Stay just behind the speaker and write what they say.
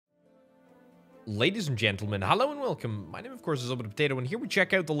Ladies and gentlemen, hello and welcome. My name, of course, is Open Potato, and here we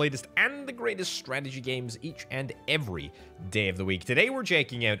check out the latest and the greatest strategy games each and every day of the week. Today, we're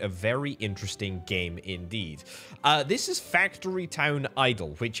checking out a very interesting game indeed. This is Factory Town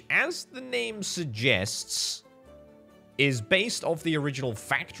Idle, which, as the name suggests, is based off the original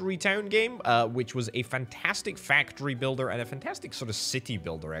Factory Town game, which was a fantastic factory builder and a fantastic sort of city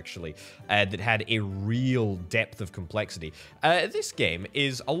builder, actually, that had a real depth of complexity. This game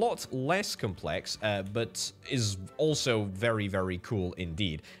is a lot less complex, but is also very, very cool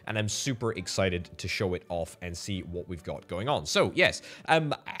indeed, and I'm super excited to show it off and see what we've got going on. So, yes,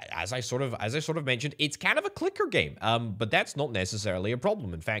 as I sort of mentioned, it's kind of a clicker game, but that's not necessarily a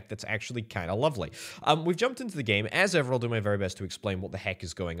problem. In fact, that's actually kind of lovely. We've jumped into the game. As ever, I'll do my very best to explain what the heck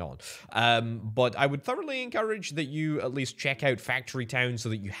is going on. But I would thoroughly encourage that you at least check out Factory Town so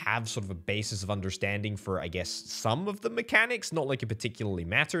that you have sort of a basis of understanding for, I guess, some of the mechanics. Not like it particularly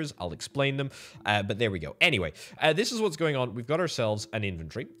matters. I'll explain them. But there we go. Anyway, this is what's going on. We've got ourselves an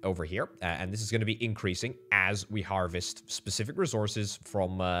inventory over here, and this is going to be increasing as we harvest specific resources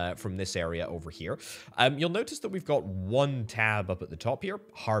from this area over here. You'll notice that we've got one tab up at the top here,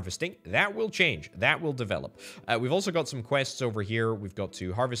 harvesting. That will change. That will develop. We've also got some quests over here. We've got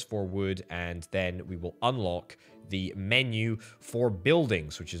to harvest 4 wood, and then we will unlock the menu for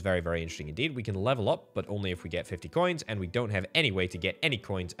buildings, which is very, very interesting indeed. We can level up, but only if we get 50 coins, and we don't have any way to get any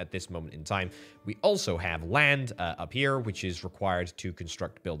coins at this moment in time. We also have land up here, which is required to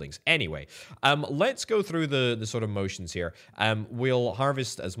construct buildings. Anyway, let's go through the sort of motions here. We'll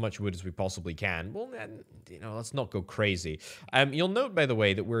harvest as much wood as we possibly can. Well, let's not go crazy. You'll note, by the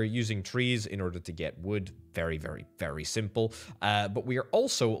way, that we're using trees in order to get wood. Very, very, very simple. But we are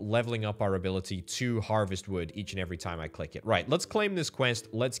also leveling up our ability to harvest wood each and every time I click it. Right, let's claim this quest.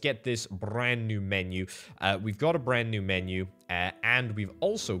 Let's get this brand new menu. We've got a brand new menu, and we've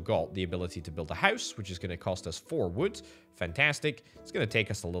also got the ability to build a house, which is going to cost us 4 wood. Fantastic. It's going to take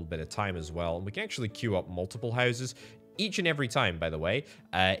us a little bit of time as well. And we can actually queue up multiple houses. Each and every time, by the way,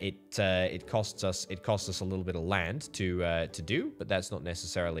 it costs us a little bit of land to do, but that's not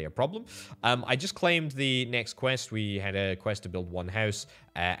necessarily a problem. I just claimed the next quest. We had a quest to build 1 house,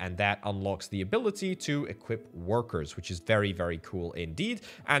 and that unlocks the ability to equip workers, which is very, very cool indeed.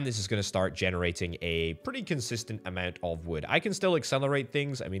 And this is going to start generating a pretty consistent amount of wood. I can still accelerate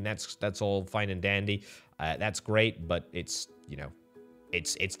things. I mean, that's all fine and dandy. That's great, but it's,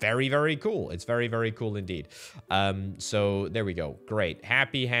 it's very, very cool. It's very, very cool indeed. So there we go. Great.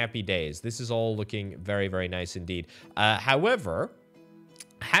 Happy, happy days. This is all looking very, very nice indeed. However,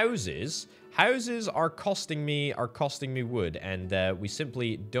 houses are costing me wood, and we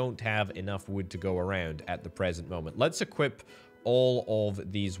simply don't have enough wood to go around at the present moment. Let's equip all of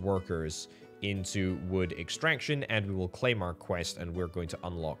these workers into wood extraction, and we will claim our quest, and we're going to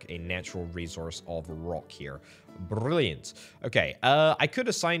unlock a natural resource of rock here. Brilliant. Okay, I could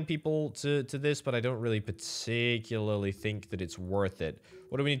assign people to this, but I don't really particularly think that it's worth it.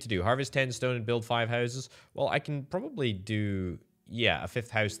 What do we need to do? Harvest 10 stone and build 5 houses? Well, I can probably do, yeah, a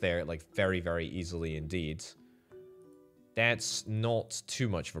 5th house there, like, very, very easily indeed. That's not too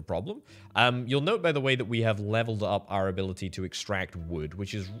much of a problem. You'll note, by the way, that we have leveled up our ability to extract wood,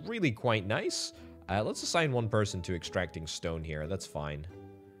 which is really quite nice. Let's assign 1 person to extracting stone here. That's fine.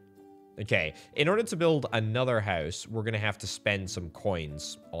 Okay, in order to build another house, we're going to have to spend some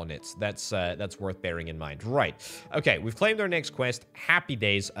coins on it. That's worth bearing in mind. Right. Okay, we've claimed our next quest. Happy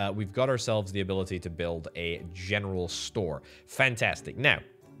days. We've got ourselves the ability to build a general store. Fantastic. Now,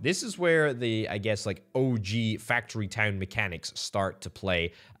 this is where the, I guess, like, OG Factory Town mechanics start to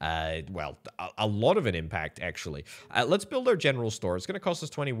play, well, a lot of an impact, actually. Let's build our general store. It's going to cost us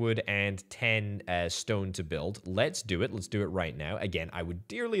 20 wood and 10 stone to build. Let's do it. Let's do it right now. Again, I would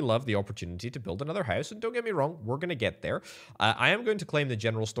dearly love the opportunity to build another house, and don't get me wrong, we're going to get there. I am going to claim the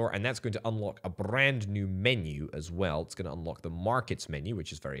general store, and that's going to unlock a brand new menu as well. It's going to unlock the markets menu,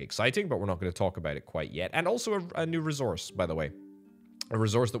 which is very exciting, but we're not going to talk about it quite yet. And also a new resource, by the way. A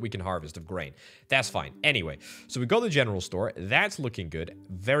resource that we can harvest of grain. That's fine. Anyway, so we got the general store. That's looking good.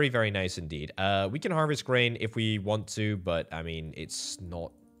 Very, very nice indeed. We can harvest grain if we want to, but, I mean, it's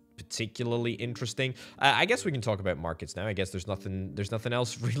not particularly interesting. I guess we can talk about markets now. I guess there's nothing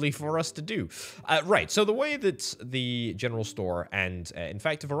else really for us to do. Right, so the way that the general store and, in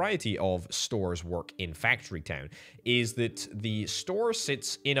fact, a variety of stores work in Factory Town is that the store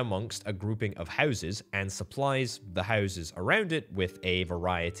sits in amongst a grouping of houses and supplies the houses around it with a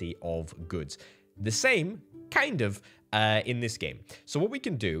variety of goods. The same, kind of, in this game. So what we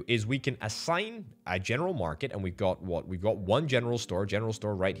can do is we can assign a general market, and we've got what? We've got 1 general store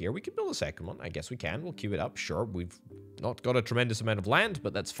right here. We can build a second one. I guess we can. We'll queue it up. Sure, we've Not got a tremendous amount of land,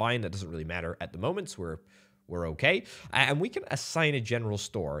 but that's fine. That doesn't really matter at the moment. We're okay. And we can assign a general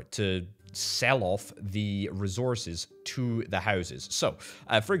store to sell off the resources to the houses. So,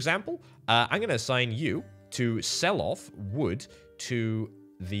 for example, I'm going to assign you to sell off wood to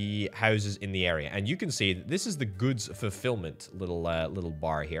the houses in the area, and you can see that this is the goods fulfillment little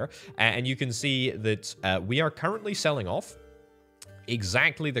bar here, and you can see that we are currently selling off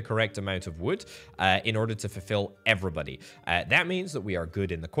exactly the correct amount of wood in order to fulfill everybody. That means that we are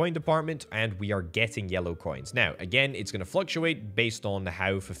good in the coin department and we are getting yellow coins. Now, again, it's going to fluctuate based on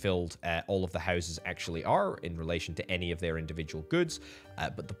how fulfilled all of the houses actually are in relation to any of their individual goods.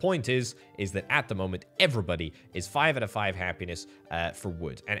 But the point is that at the moment, everybody is 5 out of 5 happiness for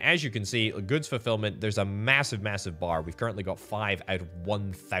wood. And as you can see, goods fulfillment, there's a massive, massive bar. We've currently got 5 out of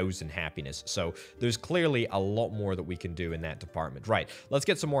 1,000 happiness. So there's clearly a lot more that we can do in that department. Right, let's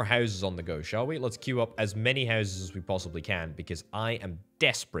get some more houses on the go, shall we? Let's queue up as many houses as we possibly can because I am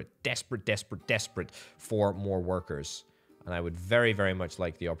desperate for more workers. And I would very, very much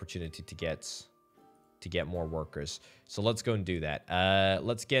like the opportunity to get more workers. So let's go and do that.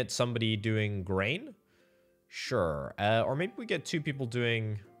 Let's get somebody doing grain. Sure. Or maybe we get 2 people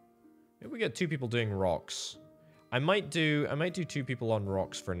doing... Maybe we get 2 people doing rocks. I might do 2 people on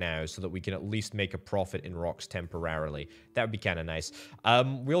rocks for now so that we can at least make a profit in rocks temporarily. That would be kind of nice.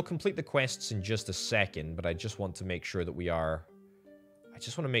 We'll complete the quests in just a second, but I just want to make sure that we are... I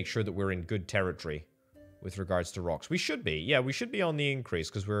just want to make sure that we're in good territory with regards to rocks. We should be. Yeah, we should be on the increase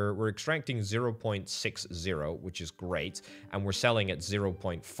because we're extracting 0.60, which is great, and we're selling at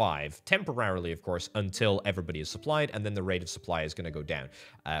 0.5, temporarily, of course, until everybody is supplied, and then the rate of supply is going to go down,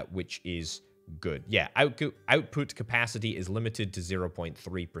 which is good. Yeah, output capacity is limited to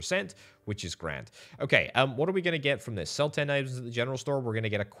 0.3%, which is grand. Okay, what are we going to get from this? Sell 10 items at the general store. We're going to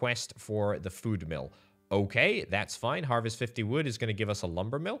get a quest for the food mill. Okay, that's fine. Harvest 50 wood is going to give us a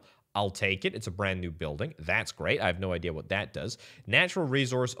lumber mill. I'll take it. It's a brand new building. That's great. I have no idea what that does. Natural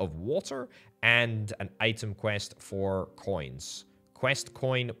resource of water and an item quest for coins. Quest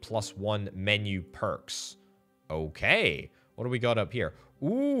coin +1 menu perks. Okay, what do we got up here?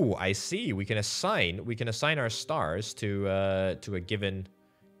 Ooh, I see. We can assign our stars to a given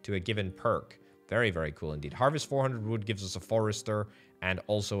perk. Very, very cool indeed. Harvest 400 wood gives us a forester and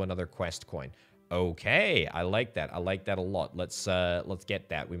also another quest coin. Okay, I like that. I like that a lot. Let's get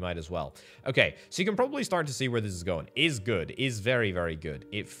that. We might as well. Okay, so you can probably start to see where this is going. Is good. Is very, very good.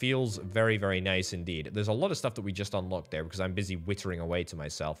 It feels very, very nice indeed. There's a lot of stuff that we just unlocked there because I'm busy wittering away to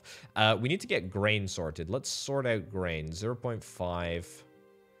myself. We need to get grain sorted. Let's sort out grain. 0.5.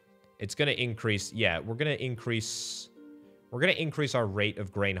 It's going to increase. Yeah, we're going to increase our rate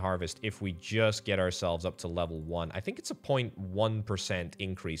of grain harvest if we just get ourselves up to level 1. I think it's a 0.1%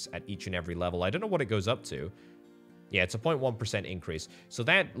 increase at each and every level. I don't know what it goes up to. Yeah, it's a 0.1% increase. So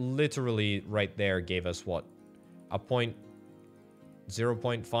that literally right there gave us what? A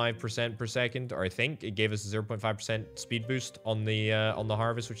 0.5% per second, or I think it gave us a 0.5% speed boost on the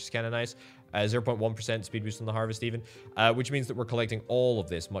harvest, which is kind of nice. 0.1% speed boost on the harvest even, which means that we're collecting all of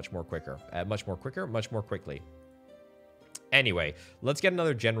this much more quicker, much more quickly. Anyway, let's get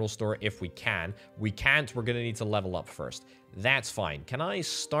another general store if we can. We can't, we're going to need to level up first. That's fine. Can I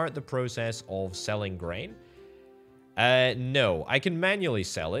start the process of selling grain? No, I can manually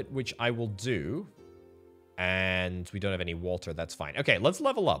sell it, which I will do. And we don't have any water, that's fine. Okay, let's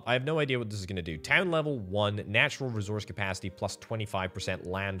level up. I have no idea what this is going to do. Town level 1, natural resource capacity plus 25%,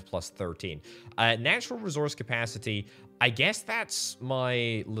 land plus 13. Natural resource capacity, I guess that's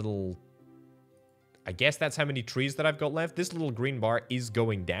my little... I guess that's how many trees that I've got left. This little green bar is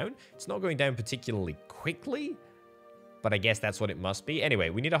going down. It's not going down particularly quickly, but I guess that's what it must be. Anyway,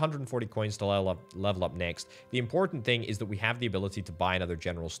 we need 140 coins to level up next. The important thing is that we have the ability to buy another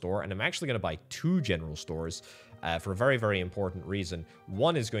general store, and I'm actually going to buy 2 general stores for a very, very important reason.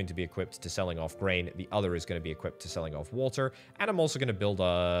 One is going to be equipped to selling off grain. The other is going to be equipped to selling off water, and I'm also going to build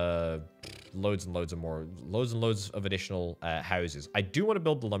loads and loads of additional houses. I do want to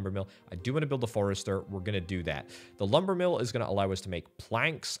build the lumber mill. I do want to build the forester. We're going to do that. The lumber mill is going to allow us to make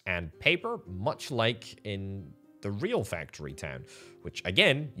planks and paper, much like in the real factory town, which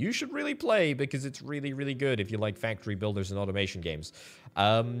again, you should really play because it's really, really good if you like factory builders and automation games.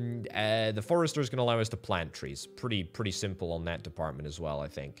 The forester is going to allow us to plant trees. Pretty simple on that department as well, I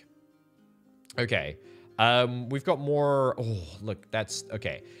think. Okay. We've got more... Oh, look, that's...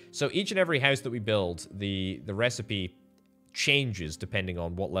 Okay. So each and every house that we build, the recipe changes depending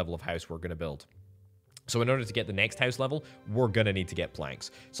on what level of house we're going to build. So in order to get the next house level, we're going to need to get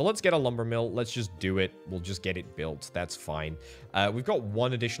planks. So let's get a lumber mill. Let's just do it. We'll just get it built. That's fine. We've got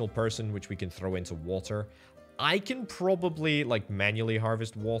 1 additional person, which we can throw into water. I can probably, like, manually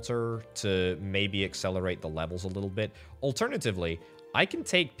harvest water to maybe accelerate the levels a little bit. Alternatively, I can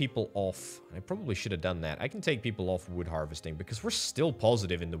take people off. I probably should have done that. I can take people off wood harvesting because we're still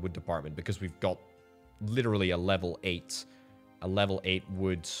positive in the wood department because we've got literally a level 8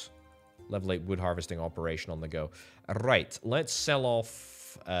 wood harvesting operation on the go. Right, let's sell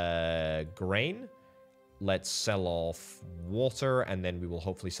off grain. Let's sell off water, and then we will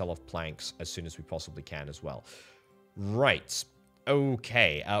hopefully sell off planks as soon as we possibly can as well. Right.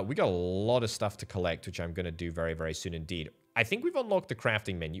 Okay. We got a lot of stuff to collect, which I'm going to do very, very soon indeed. I think we've unlocked the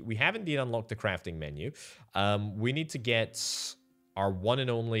crafting menu. We have indeed unlocked the crafting menu. We need to get our one and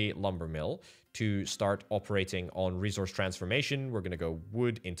only lumber mill to start operating on resource transformation. We're going to go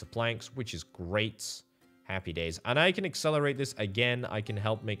wood into planks, which is great. Happy days. And I can accelerate this again. I can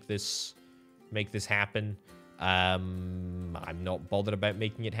help make this happen. I'm not bothered about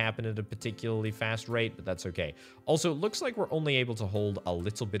making it happen at a particularly fast rate, but that's okay. Also, it looks like we're only able to hold a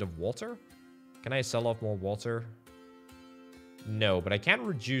little bit of water. Can I sell off more water? No, but I can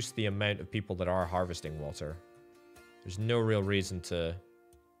reduce the amount of people that are harvesting water. There's no real reason to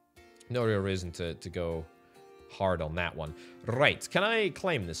go hard on that one. Right, can I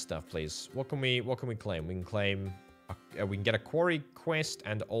claim this stuff, please? What can we claim? We can claim we can get a quarry quest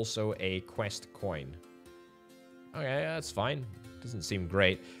and also a quest coin. Okay, that's fine. Doesn't seem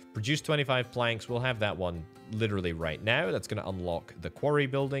great. Produce 25 planks. We'll have that one literally right now. That's going to unlock the quarry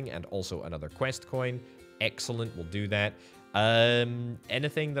building and also another quest coin. Excellent, we'll do that.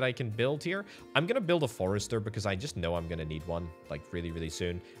 Anything that I can build here? I'm going to build a forester because I just know I'm going to need one, like, really, really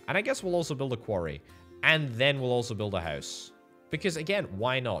soon. And I guess we'll also build a quarry. And then we'll also build a house. Because, again,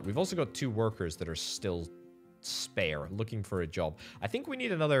 why not? We've also got 2 workers that are still spare, looking for a job. I think we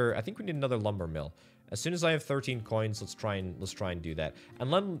need another lumber mill. As soon as I have 13 coins, let's try and do that.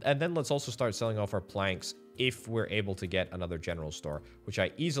 And then let's also start selling off our planks if we're able to get another general store, which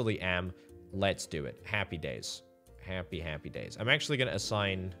I easily am. Let's do it. Happy days. Happy days. I'm actually going to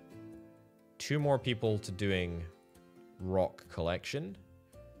assign 2 more people to doing rock collection,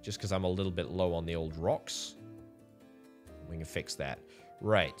 just because I'm a little bit low on the old rocks. We can fix that.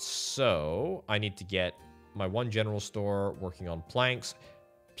 Right, so I need to get my 1 general store working on planks.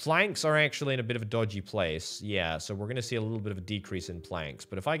 Planks are actually in a bit of a dodgy place. Yeah, so we're going to see a little bit of a decrease in planks.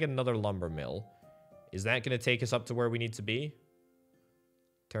 But if I get another lumber mill, is that going to take us up to where we need to be? In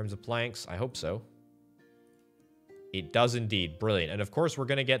terms of planks, I hope so. It does indeed. Brilliant. And of course, we're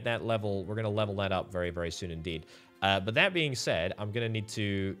going to get that level. We're going to level that up very, very soon indeed. But that being said, I'm going to need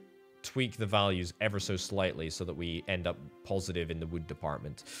to tweak the values ever so slightly so that we end up positive in the wood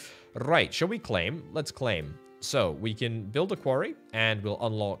department. Right. Shall we claim? Let's claim. So we can build a quarry and we'll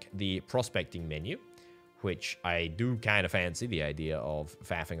unlock the prospecting menu, which I do kind of fancy the idea of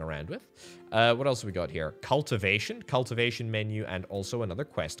faffing around with. What else have we got here? Cultivation menu, and also another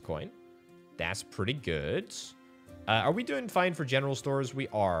quest coin. That's pretty good. Are we doing fine for general stores? We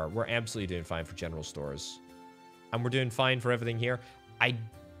are. We're absolutely doing fine for general stores. And we're doing fine for everything here. I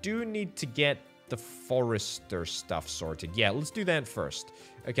do need to get the forester stuff sorted. Yeah, let's do that first.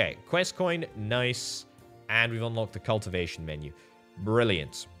 Okay, quest coin, nice. And we've unlocked the cultivation menu.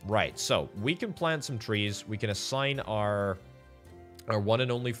 Brilliant. Right, so we can plant some trees. We can assign our one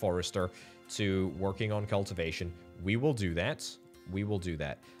and only forester to working on cultivation. We will do that. We will do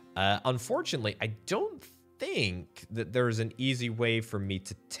that. Unfortunately, I don't think that there is an easy way for me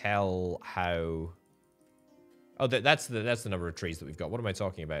to tell how... Oh, that's the number of trees that we've got. What am I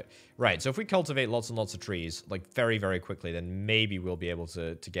talking about? Right, so if we cultivate lots and lots of trees, like very, very quickly, then maybe we'll be able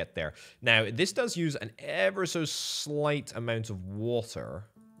to get there. Now, this does use an ever so slight amount of water,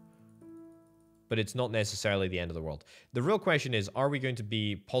 but it's not necessarily the end of the world. The real question is, are we going to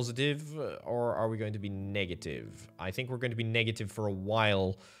be positive or are we going to be negative? I think we're going to be negative for a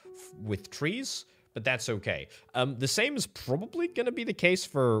while with trees, but that's okay. The same is probably going to be the case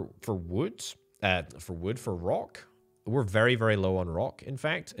for wood. For rock. We're very, very low on rock, in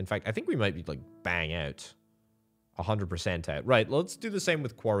fact. I think we might be, like, bang out. 100% out. Right, let's do the same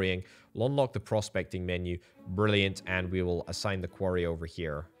with quarrying. We'll unlock the prospecting menu. Brilliant, and we will assign the quarry over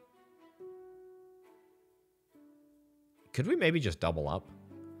here. Could we maybe just double up?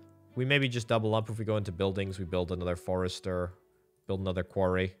 We maybe just double up if we go into buildings. We build another forester. Build another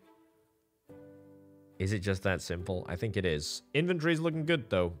quarry. Is it just that simple? I think it is. Inventory's looking good,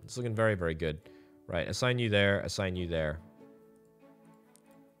 though. It's looking very, very good. Right, assign you there, assign you there.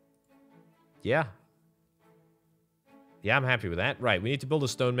 Yeah. Yeah, I'm happy with that. Right, we need to build a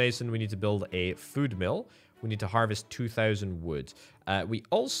stonemason. We need to build a food mill. We need to harvest 2,000 wood. We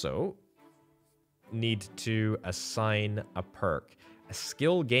also need to assign a perk. A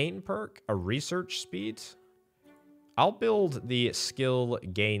skill gain perk, a research speed. I'll build the skill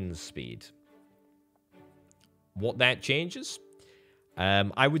gain speed. What that changes?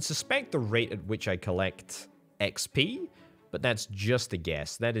 I would suspect the rate at which I collect XP, but that's just a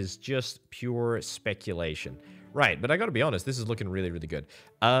guess. That is just pure speculation. Right, but I gotta be honest, this is looking really, really good.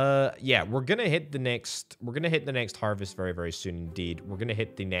 Yeah, we're gonna hit the next harvest very, very soon indeed. We're gonna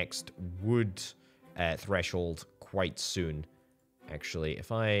hit the next wood threshold quite soon. Actually,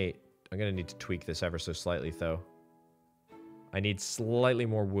 I'm gonna need to tweak this ever so slightly though. I need slightly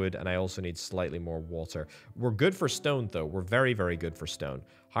more wood, and I also need slightly more water. We're good for stone, though. We're very, very good for stone.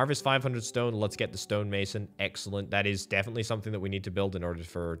 Harvest 500 stone. Let's get the stonemason. Excellent. That is definitely something that we need to build in order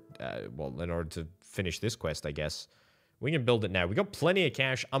for, in order to finish this quest, I guess. We can build it now. We got plenty of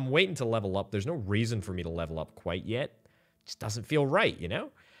cash. I'm waiting to level up. There's no reason for me to level up quite yet. Just doesn't feel right, you know?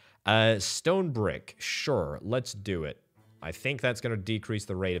 Stone brick. Sure. Let's do it. I think that's going to decrease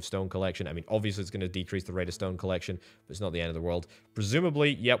the rate of stone collection. I mean, obviously, it's going to decrease the rate of stone collection, but it's not the end of the world.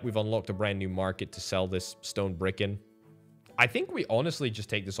 Presumably, yep, we've unlocked a brand new market to sell this stone brick in. I think we honestly just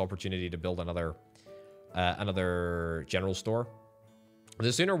take this opportunity to build another general store.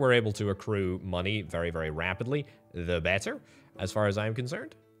 The sooner we're able to accrue money very, very rapidly, the better, as far as I'm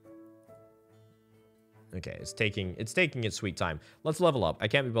concerned. Okay, it's taking its sweet time. Let's level up. I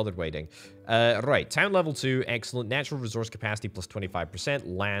can't be bothered waiting. Right, town level 2, excellent. Natural resource capacity plus 25%,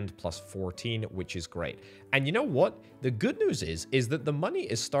 land plus 14, which is great. And you know what? The good news is that the money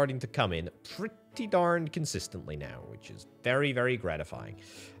is starting to come in pretty darn consistently now, which is very, very gratifying.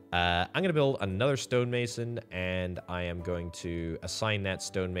 I'm going to build another stonemason, and I am going to assign that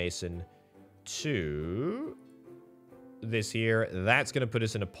stonemason to this here. That's going to put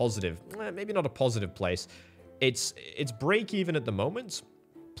us in a positive, maybe not a positive place. It's break even at the moment,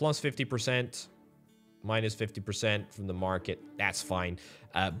 plus 50%, minus 50% from the market. That's fine.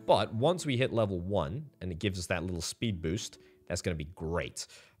 But once we hit level 1 and it gives us that little speed boost, that's going to be great.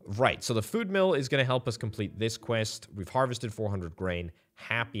 Right, so the food mill is going to help us complete this quest. We've harvested 400 grain.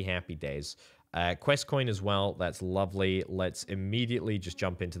 Happy, happy days. Quest coin as well. That's lovely. Let's immediately just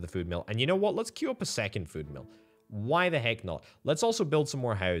jump into the food mill. And you know what? Let's queue up a second food mill. Why the heck not? Let's also build some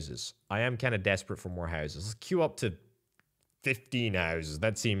more houses. I am kind of desperate for more houses. Let's queue up to 15 houses.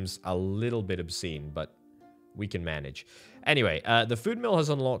 That seems a little bit obscene, but we can manage. Anyway, the food mill has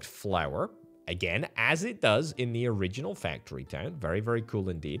unlocked flour. Again, as it does in the original factory town. Very, very cool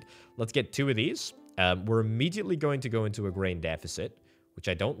indeed. Let's get 2 of these. We're immediately going to go into a grain deficit, which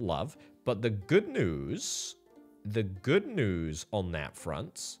I don't love. But the good news on that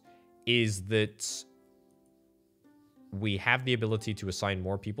front is that we have the ability to assign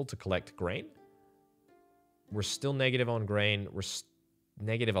more people to collect grain. We're still negative on grain. We're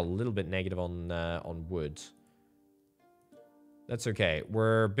a little bit negative on wood. That's okay.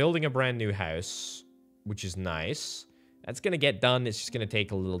 We're building a brand new house, which is nice. That's gonna get done. It's just gonna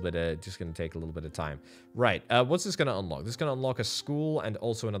take a little bit of time. Right. What's this gonna unlock? This is gonna unlock a school and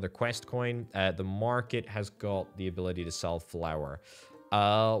also another quest coin. The market has got the ability to sell flour.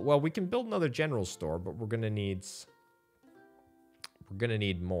 Well, we can build another general store, but we're gonna need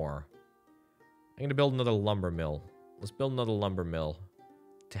more. I'm gonna build another lumber mill. Let's build another lumber mill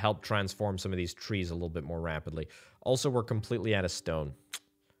to help transform some of these trees a little bit more rapidly. Also, we're completely out of stone.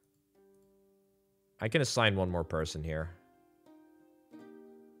 I can assign one more person here.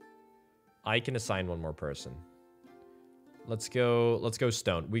 Let's go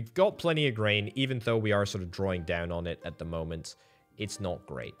stone. We've got plenty of grain, even though we are sort of drawing down on it at the moment. It's not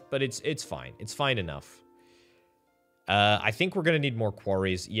great, but it's fine. It's fine enough. I think we're going to need more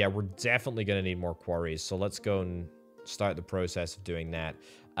quarries. Yeah, we're definitely going to need more quarries. So let's go and start the process of doing that.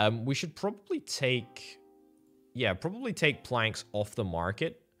 We should probably take planks off the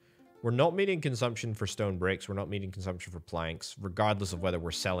market. We're not meeting consumption for stone bricks. We're not meeting consumption for planks, regardless of whether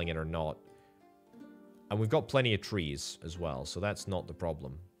we're selling it or not. And we've got plenty of trees as well, so that's not the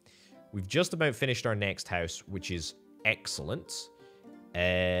problem. We've just about finished our next house, which is excellent.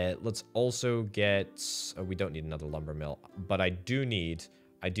 Let's also get... Oh, we don't need another lumber mill, but I do need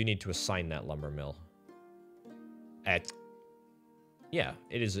to assign that lumber mill. Yeah,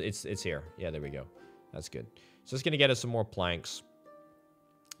 it is. It's here. Yeah, there we go. That's good. So it's going to get us some more planks.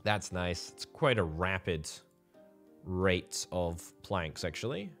 That's nice. It's quite a rapid rate of planks,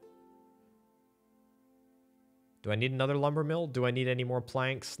 actually. Do I need another lumber mill? Do I need any more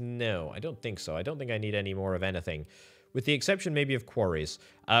planks? No, I don't think so. I don't think I need any more of anything. With the exception, maybe, of quarries.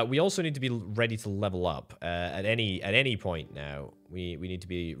 We also need to be ready to level up. At any point now, we need to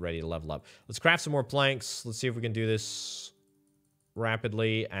be ready to level up. Let's craft some more planks. Let's see if we can do this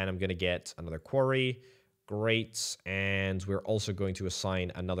rapidly. And I'm going to get another quarry. Great. And we're also going to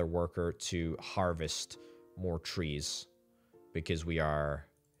assign another worker to harvest more trees because we are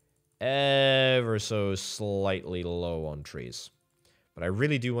ever so slightly low on trees. But I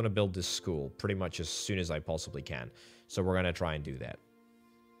really do want to build this school pretty much as soon as I possibly can. So we're going to try and do that.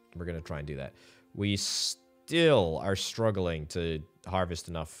 We're going to try and do that. We still are struggling to harvest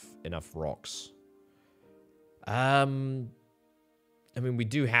enough rocks. I mean, we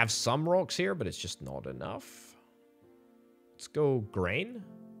do have some rocks here, but it's just not enough. Let's go grain.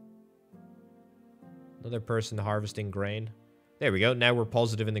 Another person harvesting grain. There we go. Now we're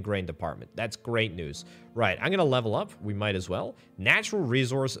positive in the grain department. That's great news. Right, I'm going to level up. We might as well. Natural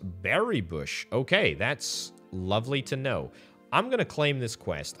resource berry bush. Okay, that's lovely to know. I'm going to claim this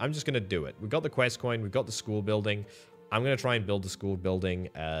quest. I'm just going to do it. We've got the quest coin. We've got the school building. I'm going to try and build the school building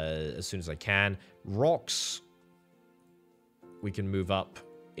as soon as I can. Rocks. We can move up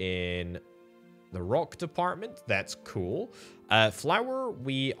in the rock department. That's cool. Flour,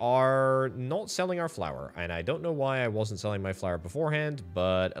 we are not selling our flour. And I don't know why I wasn't selling my flour beforehand,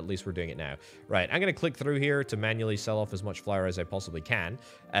 but at least we're doing it now. Right, I'm going to click through here to manually sell off as much flour as I possibly can.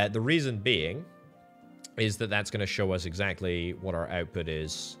 The reason being is that that's going to show us exactly what our output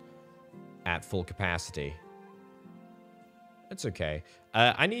is at full capacity. That's okay.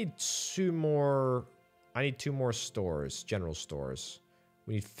 I need two more stores, general stores.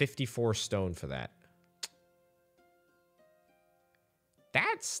 We need 54 stone for that.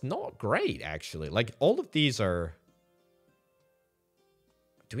 That's not great, actually. Like, all of these are...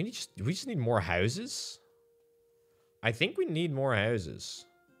 Do we just need more houses? I think we need more houses.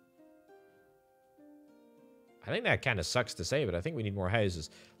 I think that kind of sucks to say, but I think we need more houses.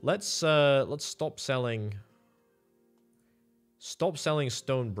 Let's stop selling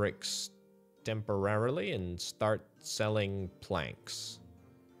stone bricks temporarily and start selling planks.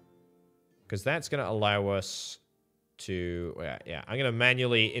 Because that's going to allow us to... Yeah, I'm going to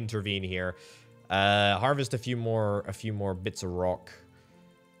manually intervene here. Harvest a few more bits of rock.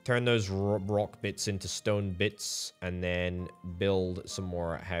 Turn those rock bits into stone bits. And then build some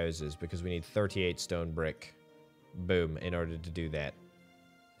more houses. Because we need 38 stone brick. Boom, in order to do that.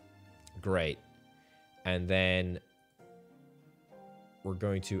 Great. And then... we're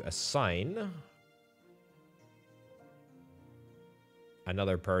going to assign...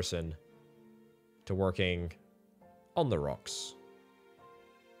 another person to working on the rocks.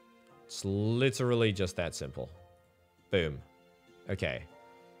 It's literally just that simple. Boom. Okay.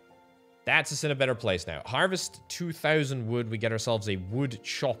 That's us in a better place now. Harvest 2,000 wood. We get ourselves a wood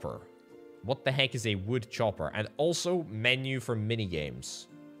chopper. What the heck is a wood chopper? And also menu for minigames.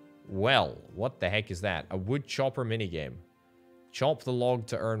 Well, what the heck is that? A wood chopper minigame. Chop the log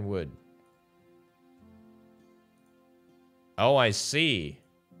to earn wood. Oh, I see.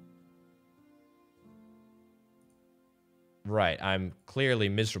 Right, I'm clearly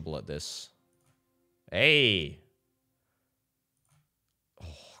miserable at this. Hey! Oh,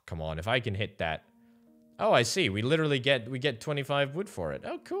 come on, if I can hit that. Oh, I see. We literally get 25 wood for it.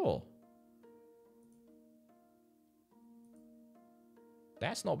 Oh, cool.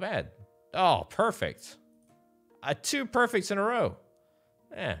 That's not bad. Oh, perfect. 2 perfects in a row.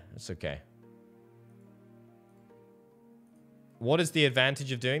 It's okay. What is the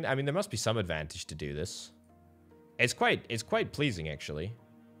advantage of doing that? I mean, there must be some advantage to do this. It's quite pleasing, actually.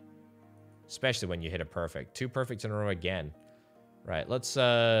 Especially when you hit a perfect. 2 perfects in a row again. Right, let's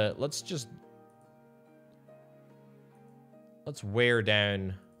wear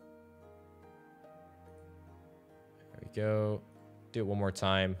down. There we go. Do it one more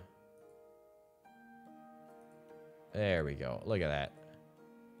time. There we go. Look at that.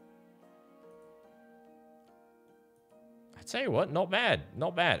 I tell you what, not bad.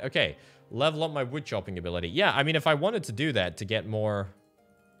 Not bad. Okay, level up my wood chopping ability. Yeah, I mean, if I wanted to do that to get more...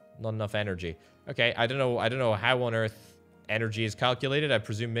 Not enough energy. Okay, I don't know how on earth energy is calculated. I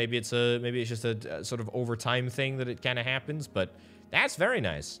presume maybe it's just a sort of overtime thing that it kind of happens, but that's very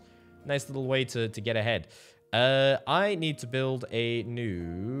nice. Nice little way to get ahead. I need to build a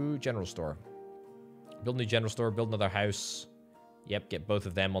new general store. Build a new general store, build another house. Yep, get both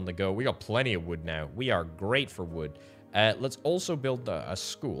of them on the go. We got plenty of wood now. We are great for wood. Let's also build a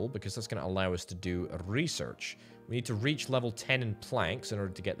school, because that's going to allow us to do research. We need to reach level 10 in planks in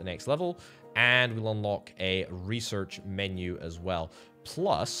order to get the next level, and we'll unlock a research menu as well.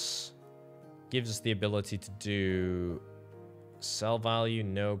 Plus, gives us the ability to do sell value,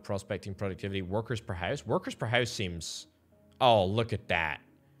 no prospecting productivity, workers per house. Workers per house seems... Oh, look at that.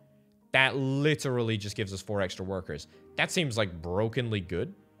 That literally just gives us 4 extra workers. That seems like brokenly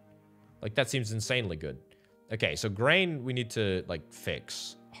good. Like, that seems insanely good. Okay, so grain we need to, like,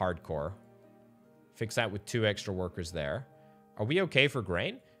 fix. Hardcore. Fix that with 2 extra workers there. Are we okay for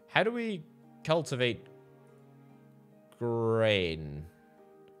grain? How do we cultivate grain.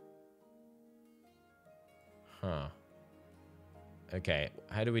 Huh. Okay,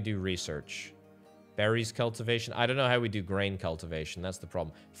 how do we do research? Berries cultivation? I don't know how we do grain cultivation. That's the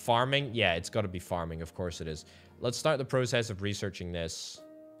problem. Farming? Yeah, it's got to be farming. Of course it is. Let's start the process of researching this.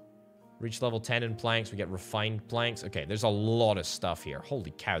 Reach level 10 in planks. We get refined planks. Okay, there's a lot of stuff here.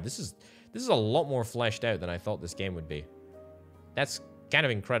 Holy cow. This is a lot more fleshed out than I thought this game would be. That's kind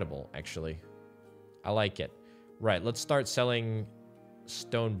of incredible, actually. I like it. Right, let's start selling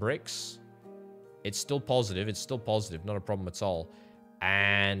stone bricks. It's still positive. It's still positive. Not a problem at all.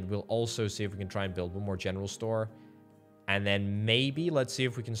 And we'll also see if we can try and build one more general store. And then maybe let's see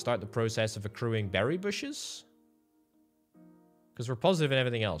if we can start the process of accruing berry bushes. Because we're positive in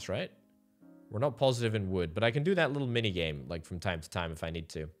everything else, right? We're not positive in wood. But I can do that little mini game, like, from time to time if I need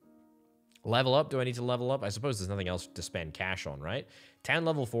to. Level up. Do I need to level up? I suppose there's nothing else to spend cash on, right? Town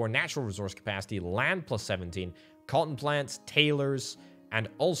level 4, natural resource capacity, land plus 17, cotton plants, tailors, and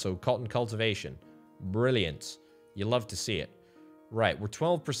also cotton cultivation. Brilliant. You love to see it. Right, we're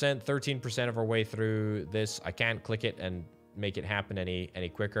 12%, 13% of our way through this. I can't click it and make it happen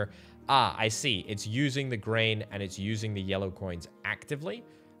any quicker. Ah, I see. It's using the grain and it's using the yellow coins actively.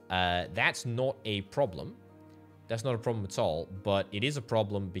 That's not a problem. That's not a problem at all, but it is a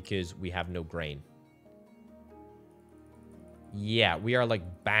problem because we have no grain. Yeah, we are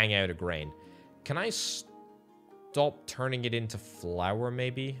like bang out of grain. Can I stop turning it into flour,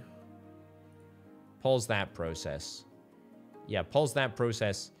 maybe? Pause that process. Yeah, pause that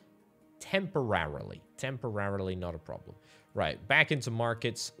process temporarily. Temporarily, not a problem. Right, back into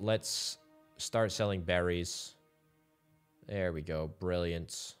markets. Let's start selling berries. There we go.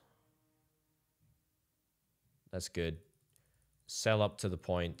 Brilliant. That's good. Sell up to the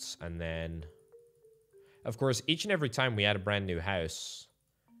points, and then... Of course, each and every time we add a brand new house,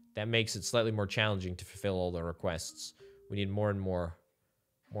 that makes it slightly more challenging to fulfill all the requests. We need more and more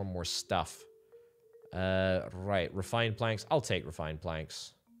stuff. Right, refined planks. I'll take refined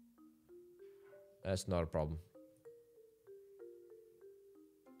planks. That's not a problem.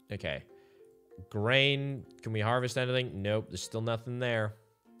 Okay. Grain. Can we harvest anything? Nope, there's still nothing there.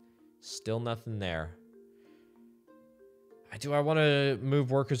 Still nothing there. Do I want to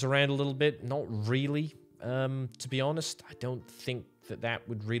move workers around a little bit? Not really. To be honest, I don't think that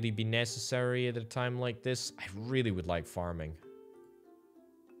would really be necessary at a time like this. I really would like farming.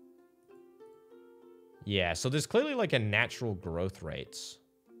 Yeah, so there's clearly like a natural growth rate.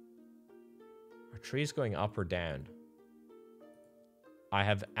 Are trees going up or down? I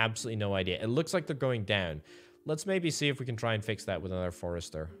have absolutely no idea. It looks like they're going down. Let's maybe see if we can try and fix that with another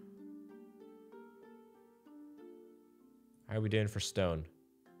forester. How are we doing for stone?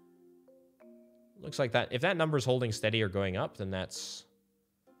 Looks like that. If that number's holding steady or going up, then that's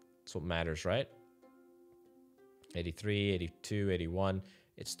what matters, right? 83, 82, 81.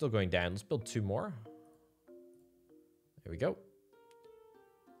 It's still going down. Let's build 2 more. There we go.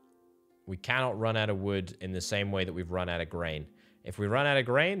 We cannot run out of wood in the same way that we've run out of grain. If we run out of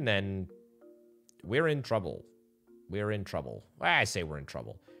grain, then we're in trouble. We're in trouble. Well, I say we're in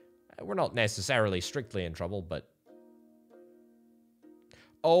trouble. We're not necessarily strictly in trouble, but...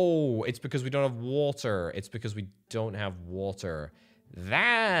 Oh, it's because we don't have water. It's because we don't have water.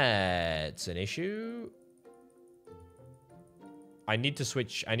 That's an issue. I need to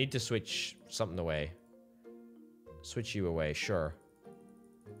switch something away. Switch you away, sure.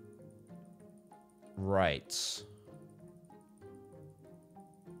 Right.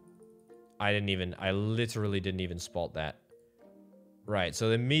 I literally didn't even spot that. Right,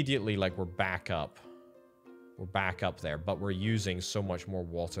 so immediately, like, we're back up. We're back up there, but we're using so much more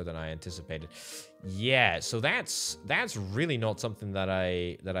water than I anticipated. Yeah, so that's really not something that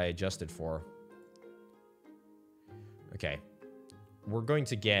I adjusted for. Okay. We're going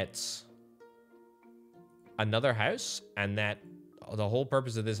to get another house, and the whole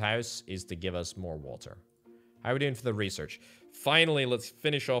purpose of this house is to give us more water. How are we doing for the research? Finally, let's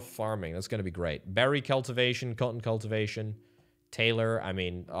finish off farming. That's going to be great. Berry cultivation, cotton cultivation, tailor. I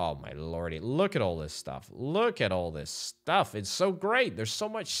mean, oh my lordy. Look at all this stuff. Look at all this stuff. It's so great. There's so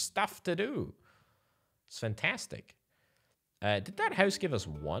much stuff to do. It's fantastic. Did that house give us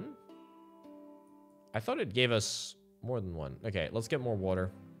 1? I thought it gave us more than 1. Okay, let's get more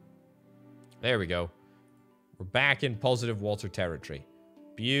water. There we go. We're back in positive water territory.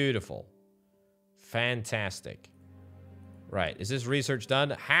 Beautiful. Fantastic. Right, is this research done?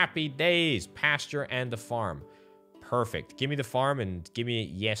 Happy days. Pasture and the farm. Perfect. Give me the farm and give me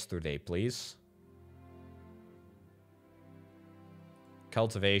yesterday, please.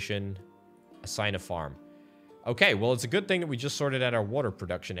 Cultivation. Assign a farm. Okay, well, it's a good thing that we just sorted out our water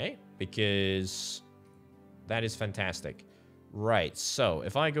production, eh? Because That is fantastic. Right, so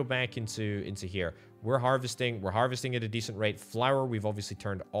if I go back into here, we're harvesting at a decent rate. Flour, we've obviously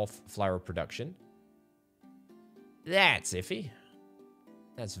turned off flour production. That's iffy.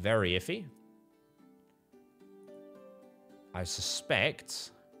 That's very iffy. I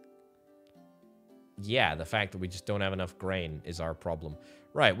suspect... yeah, the fact that we just don't have enough grain is our problem.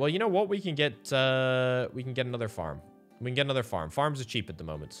 Right, well, you know what? We can get another farm. We can get another farm. Farms are cheap at the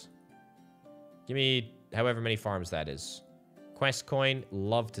moment. Give me however many farms that is. Quest coin,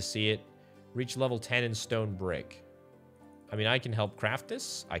 love to see it. Reach level 10 in stone brick. I mean, I can help craft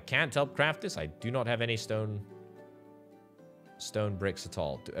this. I can't help craft this. I do not have any stone bricks at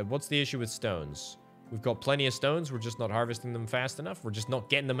all. What's the issue with stones? We've got plenty of stones. We're just not harvesting them fast enough. We're just not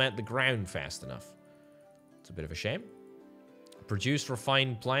getting them out the ground fast enough. It's a bit of a shame. Produce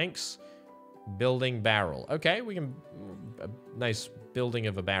refined planks. Building barrel. Okay, we can... a nice building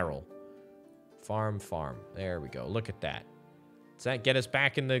of a barrel. Farm. There we go. Look at that. Does that get us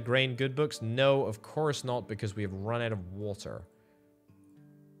back in the grain good books? No, of course not, because we have run out of water.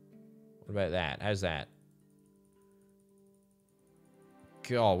 What about that? How's that?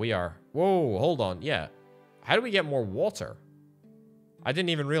 God, we are... whoa, hold on. Yeah. How do we get more water? I didn't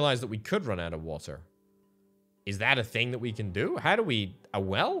even realize that we could run out of water. Is that a thing that we can do? How do we... a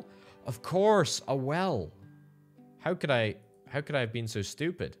well? Of course, a well. How could I have been so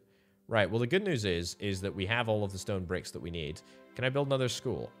stupid? Right, well, the good news is that we have all of the stone bricks that we need. Can I build another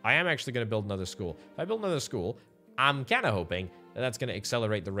school? I am actually going to build another school. If I build another school, I'm kind of hoping that that's going to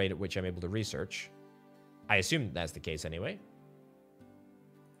accelerate the rate at which I'm able to research. I assume that's the case anyway.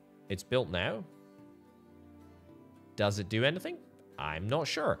 It's built now. Does it do anything? I'm not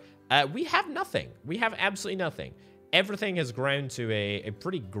sure. We have nothing. We have absolutely nothing. Everything has ground to a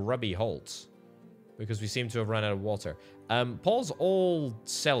pretty grubby halt because we seem to have run out of water. Pause all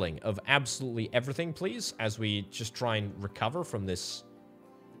selling of absolutely everything, please, as we just try and recover from this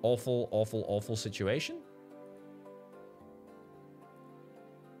awful, awful, awful situation.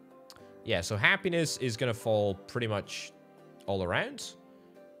 Yeah, so happiness is going to fall pretty much all around,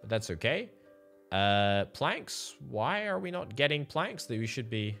 but that's okay. Planks. Why are we not getting planks that we should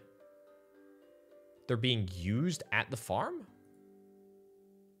be... they're being used at the farm?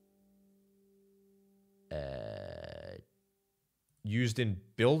 Used in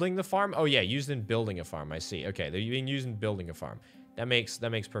building the farm? Oh, yeah, used in building a farm. I see. Okay, they're being used in building a farm. That makes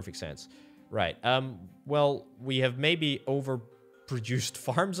perfect sense. Right. Well, we have maybe overproduced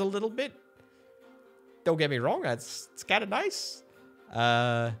farms a little bit. Don't get me wrong. It's kind of nice.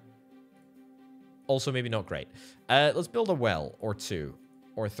 Also, maybe not great. Let's build a well or two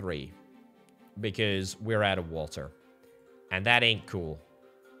or three because we're out of water. And that ain't cool.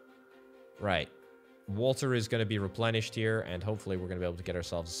 Right. Water is going to be replenished here, and hopefully we're going to be able to get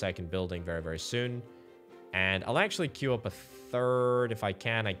ourselves a second building very, very soon. And I'll actually queue up a third if I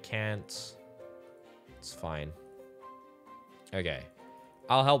can. I can't. It's fine. Okay.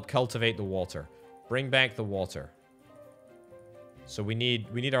 I'll help cultivate the water. Bring back the water. So we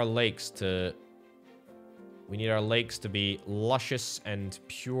need our lakes to... we need our lakes to be luscious and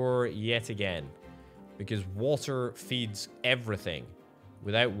pure yet again. Because water feeds everything.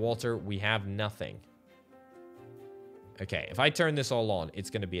 Without water, we have nothing. Okay, if I turn this all on,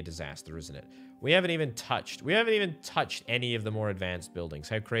 it's going to be a disaster, isn't it? We haven't even touched any of the more advanced buildings.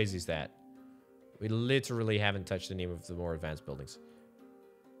 How crazy is that? We literally haven't touched any of the more advanced buildings.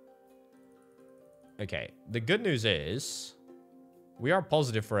 Okay, the good news is we are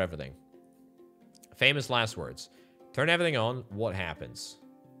positive for everything. Famous last words. Turn everything on, what happens?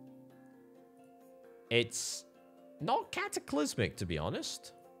 It's not cataclysmic, to be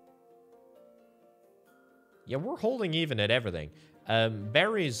honest. Yeah, we're holding even at everything.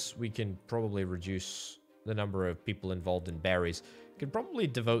 Berries, we can probably reduce the number of people involved in berries. Could probably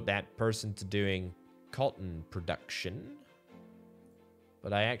devote that person to doing cotton production.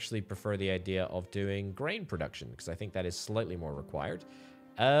 But I actually prefer the idea of doing grain production, because I think that is slightly more required.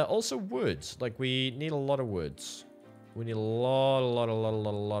 Also woods. Like, we need a lot of woods. We need a lot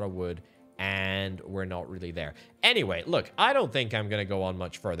of wood. And we're not really there. Anyway, look, I don't think I'm going to go on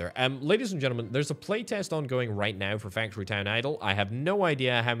much further. Ladies and gentlemen, there's a playtest ongoing right now for Factory Town Idle. I have no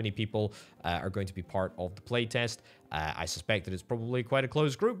idea how many people are going to be part of the playtest. I suspect that it's probably quite a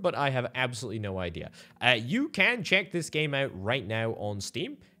closed group, but I have absolutely no idea. You can check this game out right now on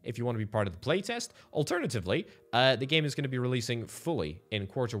Steam if you want to be part of the playtest. Alternatively, the game is going to be releasing fully in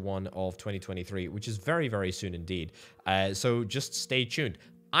Q1 of 2023, which is very, very soon indeed. So just stay tuned.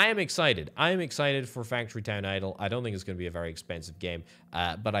 I am excited. I am excited for Factory Town Idle. I don't think it's going to be a very expensive game,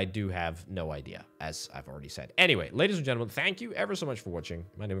 but I do have no idea, as I've already said. Anyway, ladies and gentlemen, thank you ever so much for watching.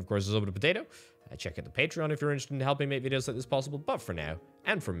 My name, of course, is Potato, Check out the Patreon if you're interested in helping make videos like this possible. But for now,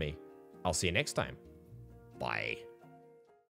 and from me, I'll see you next time. Bye.